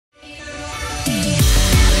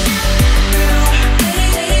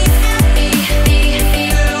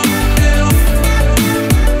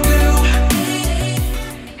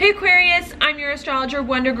your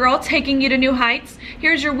Wonder Girl, taking you to new heights.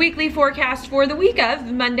 Here's your weekly forecast for the week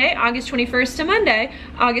of Monday, August 21st to Monday,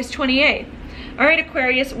 August 28th. All right,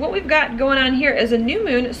 Aquarius, what we've got going on here is a new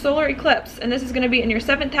moon solar eclipse, and this is going to be in your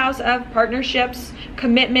 7th house of partnerships,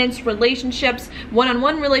 commitments, relationships,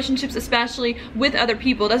 one-on-one relationships, especially with other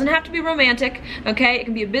people. It doesn't have to be romantic, okay? It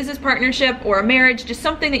can be a business partnership or a marriage, just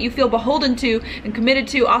something that you feel beholden to and committed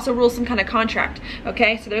to, also rules some kind of contract,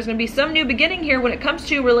 okay? So there's going to be some new beginning here when it comes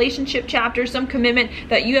to relationship chapters, some commitment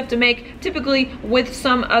that you have to make, typically with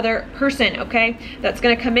some other person, okay? That's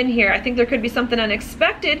going to come in here. I think there could be something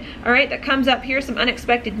unexpected, all right, that comes up here, some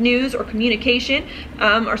unexpected news or communication,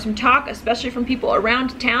 or some talk, especially from people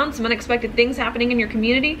around town, some unexpected things happening in your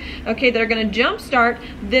community, okay, that are going to jumpstart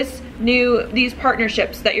these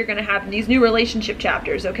partnerships that you're going to have in these new relationship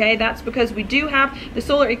chapters, okay? That's because we do have the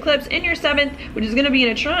solar eclipse in your 7th, which is going to be in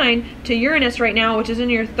a trine to Uranus right now, which is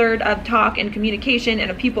in your 3rd of talk and communication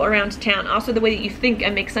and of people around town, also the way that you think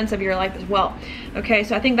and make sense of your life as well, okay?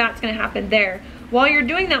 So I think that's going to happen there. While you're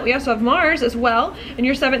doing that, we also have Mars as well in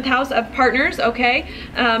your 7th house of partners, okay,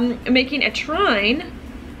 making a trine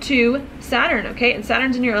to Saturn, okay, and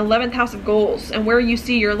Saturn's in your 11th house of goals and where you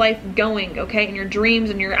see your life going, okay, and your dreams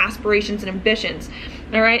and your aspirations and ambitions.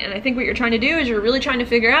 All right, and I think what you're trying to do is you're really trying to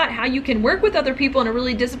figure out how you can work with other people in a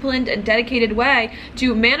really disciplined and dedicated way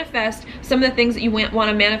to manifest some of the things that you want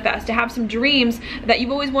to manifest, to have some dreams that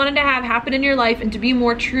you've always wanted to have happen in your life and to be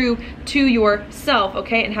more true to yourself,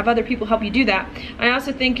 okay, and have other people help you do that. I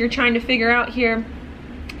also think you're trying to figure out here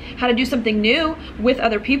how to do something new with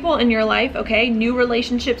other people in your life, okay? New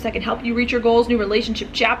relationships that can help you reach your goals, new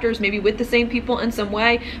relationship chapters, maybe with the same people in some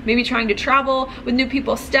way, maybe trying to travel with new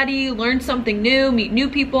people, study, learn something new, meet new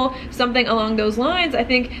people, something along those lines. I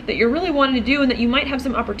think that you're really wanting to do and that you might have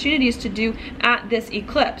some opportunities to do at this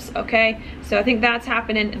eclipse, okay? So I think that's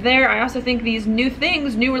happening there. I also think these new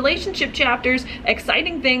things, new relationship chapters,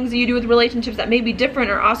 exciting things that you do with relationships that may be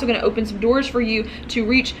different are also going to open some doors for you to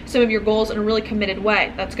reach some of your goals in a really committed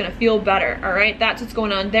way. That's going to feel better, all right? That's what's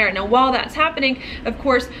going on there. Now, while that's happening, of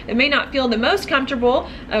course, it may not feel the most comfortable,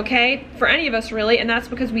 okay, for any of us really, and that's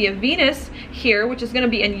because we have Venus here, which is going to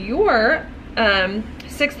be in your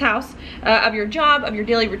 6th house of your job, of your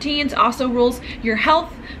daily routines, also rules your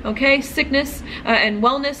health, okay, sickness and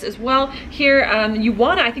wellness as well. Here,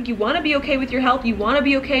 I think you want to be okay with your health, you want to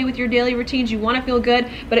be okay with your daily routines, you want to feel good,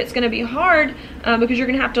 but it's going to be hard because you're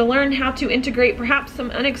going to have to learn how to integrate perhaps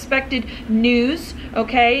some unexpected news,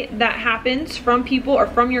 okay, that happens from people or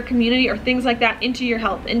from your community or things like that into your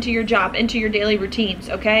health, into your job, into your daily routines,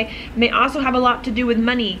 okay? It may also have a lot to do with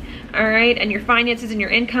money, all right, and your finances and your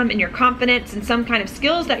income and your confidence and some kind of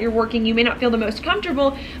skills that you're working. You may not feel the most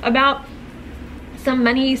comfortable about some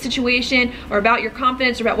money situation or about your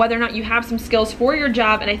confidence or about whether or not you have some skills for your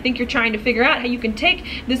job, and I think you're trying to figure out how you can take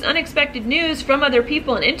this unexpected news from other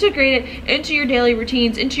people and integrate it into your daily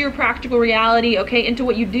routines, into your practical reality, okay, into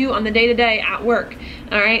what you do on the day-to-day at work,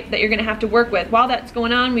 all right, that you're going to have to work with. While that's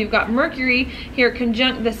going on, we've got Mercury here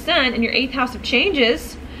conjunct the Sun in your 8th house of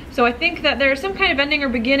changes. So I think that there's some kind of ending or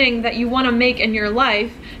beginning that you want to make in your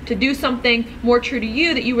life to do something more true to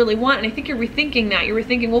you that you really want. And I think you're rethinking that. You're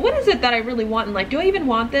rethinking, well, what is it that I really want in life? Do I even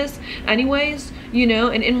want this anyways? You know,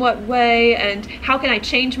 and in what way? And how can I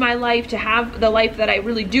change my life to have the life that I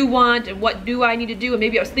really do want? And what do I need to do? And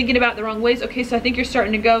maybe I was thinking about it the wrong ways. Okay, so I think you're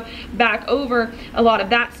starting to go back over a lot of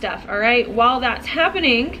that stuff, all right? While that's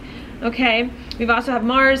happening, okay, we've also have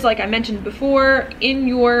Mars, like I mentioned before, in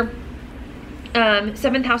your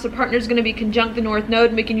 7th house of partners, going to be conjunct the North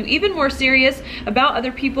Node, making you even more serious about other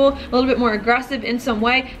people, a little bit more aggressive in some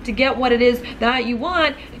way to get what it is that you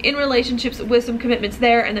want in relationships with some commitments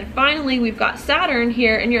there. And then finally, we've got Saturn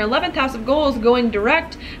here in your 11th house of goals going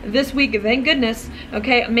direct this week, thank goodness,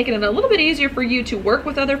 okay, making it a little bit easier for you to work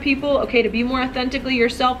with other people, okay, to be more authentically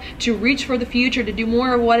yourself, to reach for the future, to do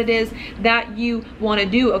more of what it is that you want to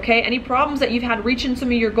do, okay? Any problems that you've had reaching some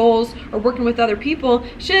of your goals or working with other people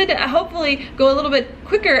should hopefully go a little bit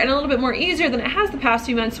quicker and a little bit more easier than it has the past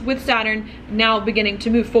few months with Saturn now beginning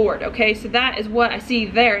to move forward, okay? So that is what I see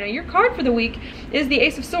there. Now your card for the week is the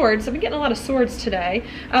Ace of Swords. I've been getting a lot of swords today.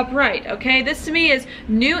 Upright, okay? This to me is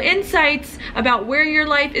new insights about where your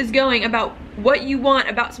life is going, about what you want,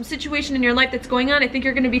 about some situation in your life that's going on. I think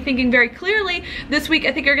you're going to be thinking very clearly this week.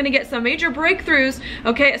 I think you're going to get some major breakthroughs,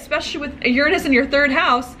 okay, especially with Uranus in your 3rd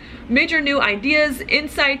house. Major new ideas,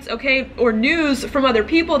 insights, okay, or news from other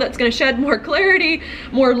people that's going to shed more clarity,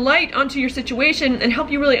 more light onto your situation and help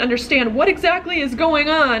you really understand what exactly is going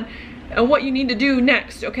on and what you need to do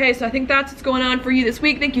next, okay? So I think that's what's going on for you this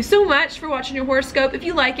week. Thank you so much for watching your horoscope. If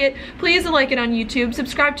you like it, please like it on YouTube,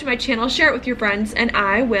 subscribe to my channel, share it with your friends, and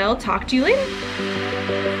I will talk to you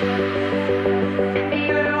later.